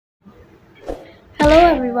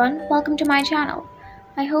Hello everyone, welcome to my channel.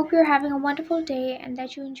 I hope you're having a wonderful day and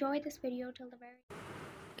that you enjoy this video till the very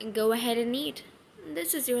end. Go ahead and eat.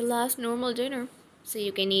 This is your last normal dinner, so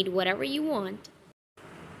you can eat whatever you want.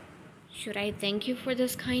 Should I thank you for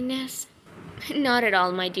this kindness? Not at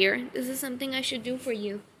all, my dear. This is something I should do for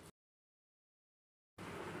you.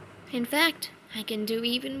 In fact, I can do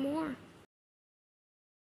even more.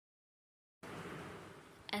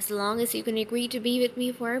 As long as you can agree to be with me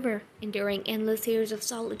forever, enduring endless years of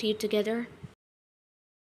solitude together.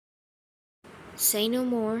 Say no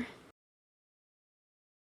more.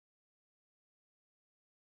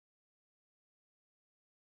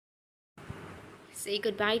 Say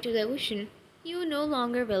goodbye to the ocean. You no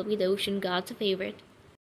longer will be the ocean god's favorite.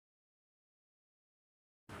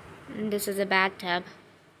 This is a bathtub.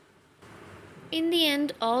 In the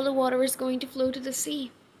end, all the water is going to flow to the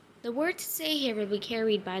sea. The words say here will be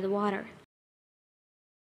carried by the water.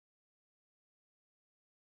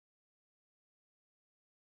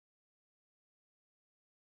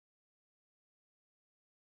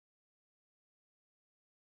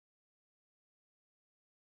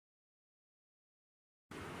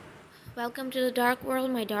 Welcome to the dark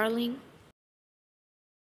world, my darling.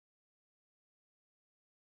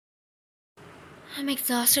 I'm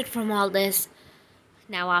exhausted from all this.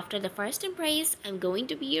 Now, after the first embrace, I'm going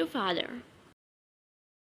to be your father.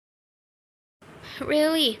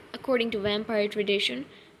 Really, according to vampire tradition,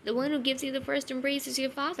 the one who gives you the first embrace is your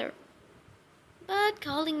father. But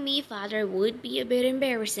calling me father would be a bit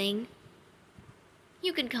embarrassing.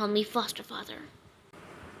 You can call me foster father.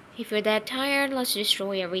 If you're that tired, let's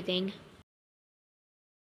destroy everything.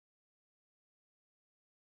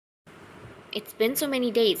 It's been so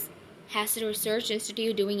many days. Has the research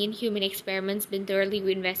institute doing inhuman experiments been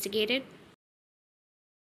thoroughly investigated?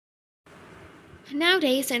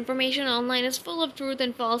 Nowadays, information online is full of truth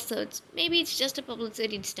and falsehoods. Maybe it's just a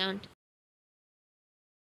publicity stunt.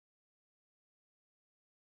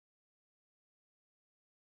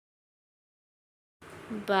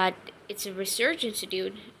 But it's a research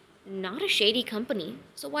institute, not a shady company.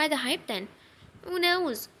 So why the hype then? Who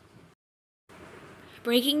knows?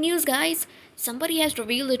 Breaking news, guys! Somebody has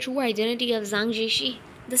revealed the true identity of Zhang Jieshi,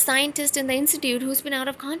 the scientist in the institute who's been out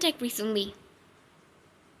of contact recently.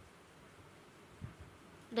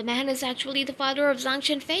 The man is actually the father of Zhang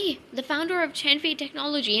Chenfei, the founder of Chenfei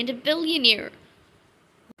Technology and a billionaire.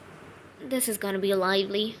 This is gonna be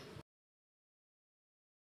lively.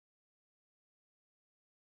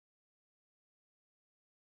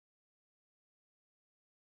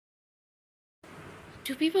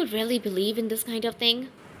 Do people really believe in this kind of thing?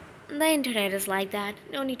 The internet is like that,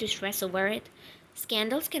 no need to stress over it.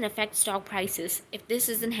 Scandals can affect stock prices. If this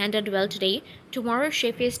isn't handled well today, tomorrow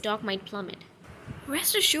Shefei's stock might plummet.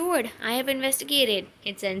 Rest assured, I have investigated.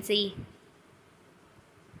 It's NC.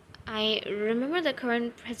 I remember the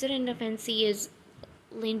current president of NC is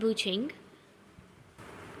Lin Buqing.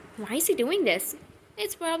 Why is he doing this?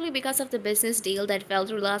 It's probably because of the business deal that fell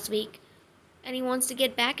through last week, and he wants to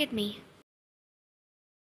get back at me.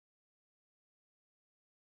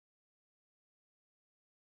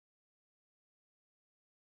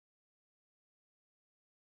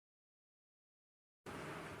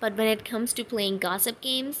 But when it comes to playing gossip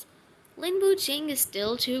games, Lin Buqing is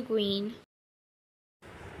still too green.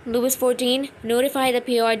 Louis 14, notify the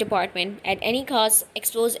PR department. At any cost,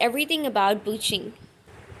 expose everything about Buqing.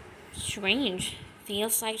 Strange.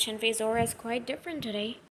 Feels like Shenfei's aura is quite different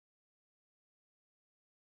today.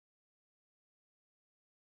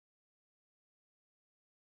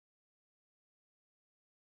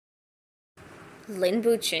 Lin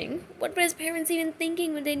Buqing? What were his parents even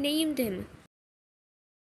thinking when they named him?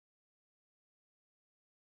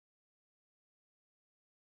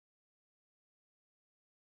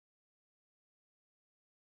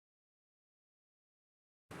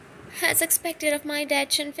 As expected of my dad,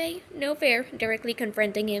 Shenfei, no fair, directly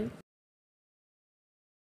confronting him.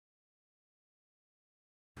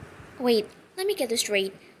 Wait, let me get this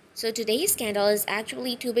straight. So today's scandal is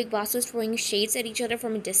actually two big bosses throwing shades at each other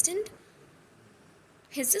from a distance?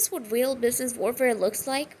 Is this what real business warfare looks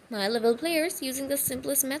like? High-level players using the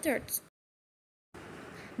simplest methods.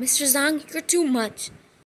 Mr. Zhang, you're too much.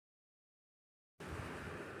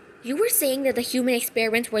 You were saying that the human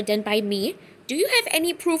experiments were done by me? Do you have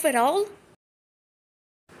any proof at all?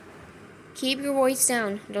 Keep your voice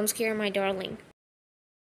down. Don't scare my darling.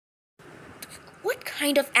 What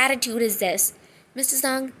kind of attitude is this? Mr.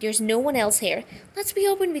 Zhang, there's no one else here. Let's be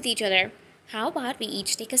open with each other. How about we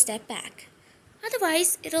each take a step back?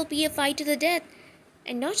 Otherwise, it'll be a fight to the death.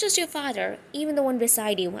 And not just your father, even the one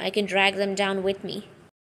beside you. I can drag them down with me.